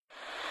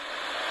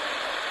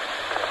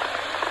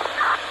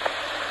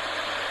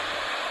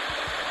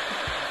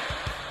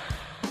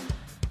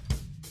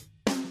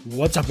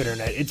What's up,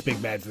 Internet? It's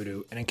Big Bad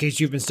Voodoo, and in case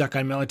you've been stuck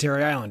on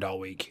Military Island all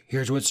week,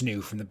 here's what's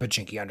new from the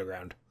Pachinki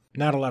Underground.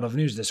 Not a lot of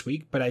news this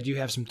week, but I do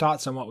have some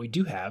thoughts on what we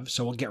do have,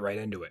 so we'll get right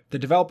into it. The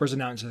developers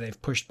announced that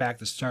they've pushed back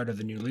the start of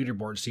the new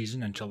leaderboard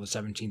season until the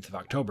 17th of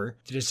October.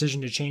 The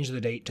decision to change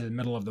the date to the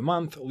middle of the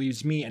month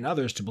leaves me and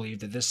others to believe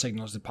that this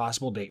signals the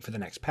possible date for the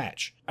next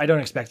patch. I don't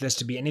expect this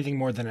to be anything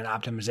more than an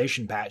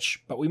optimization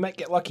patch, but we might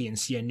get lucky and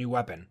see a new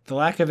weapon. The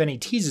lack of any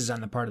teases on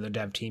the part of the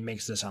dev team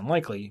makes this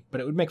unlikely, but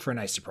it would make for a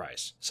nice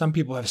surprise. Some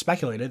people have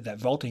speculated that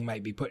vaulting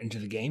might be put into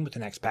the game with the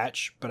next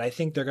patch, but I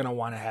think they're going to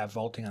want to have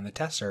vaulting on the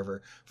test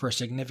server for a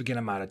significant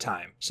amount of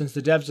time. Since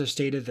the devs have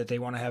stated that they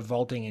want to have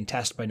vaulting in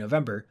test by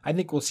November, I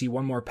think we'll see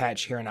one more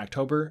patch here in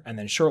October, and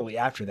then shortly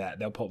after that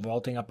they'll put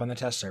vaulting up on the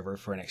test server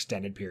for an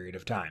extended period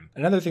of time.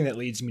 Another thing that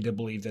leads me to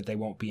believe that they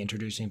won't be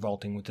introducing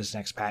vaulting with this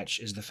next patch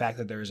is the fact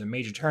that there is a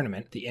major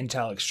tournament, the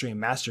Intel Extreme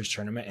Masters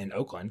Tournament in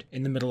Oakland,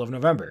 in the middle of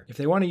November. If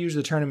they want to use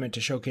the tournament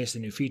to showcase the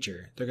new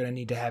feature, they're going to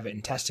need to have it in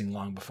testing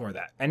long before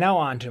that. And now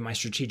on to my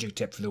strategic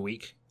tip for the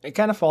week. It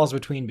kind of falls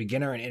between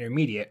beginner and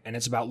intermediate, and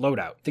it's about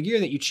loadout. The gear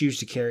that you choose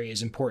to carry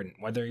is important,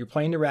 whether you're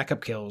playing to rack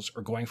up kills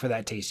or going for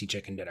that tasty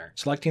chicken dinner.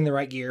 Selecting the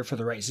right gear for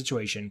the right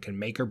situation can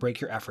make or break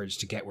your efforts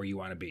to get where you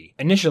want to be.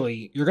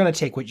 Initially, you're going to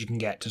take what you can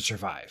get to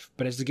survive,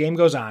 but as the game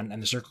goes on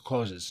and the circle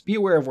closes, be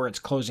aware of where it's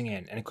closing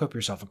in and equip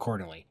yourself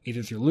accordingly,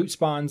 either through loot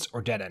spawns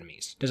or dead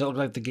enemies. Does it look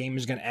like the game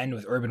is going to end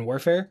with urban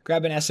warfare?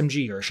 Grab an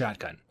SMG or a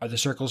shotgun. Are the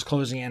circles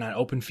closing in on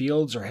open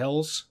fields or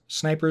hills?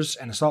 Snipers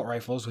and assault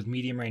rifles with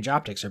medium range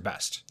optics are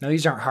best. Now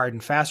these aren't hard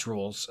and fast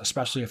rules,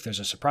 especially if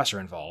there's a suppressor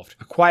involved.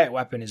 A quiet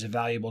weapon is a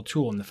valuable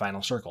tool in the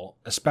final circle,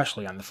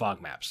 especially on the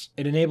fog maps.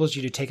 It enables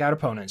you to take out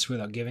opponents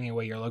without giving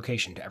away your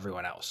location to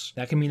everyone else.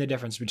 That can mean the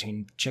difference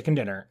between chicken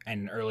dinner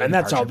and an early And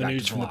that's all the departure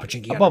news back to from the log.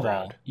 Pachinki Above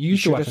Underground. all, Use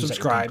the sure to weapons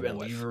subscribe that and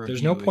you're leave a comfortable with. review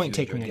There's no if point you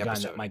taking a enjoyed the gun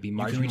that episode. might be You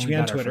can marginally reach me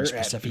on better for Twitter a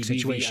at specific BBV_gaming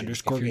situation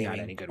if you're not any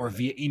gaming good or with it.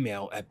 via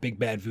email at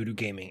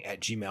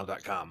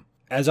bigbadvoodoogaming@gmail.com.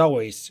 As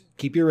always,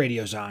 keep your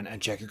radios on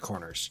and check your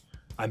corners.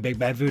 I'm Big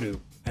Bad Voodoo,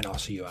 and I'll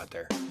see you out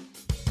there.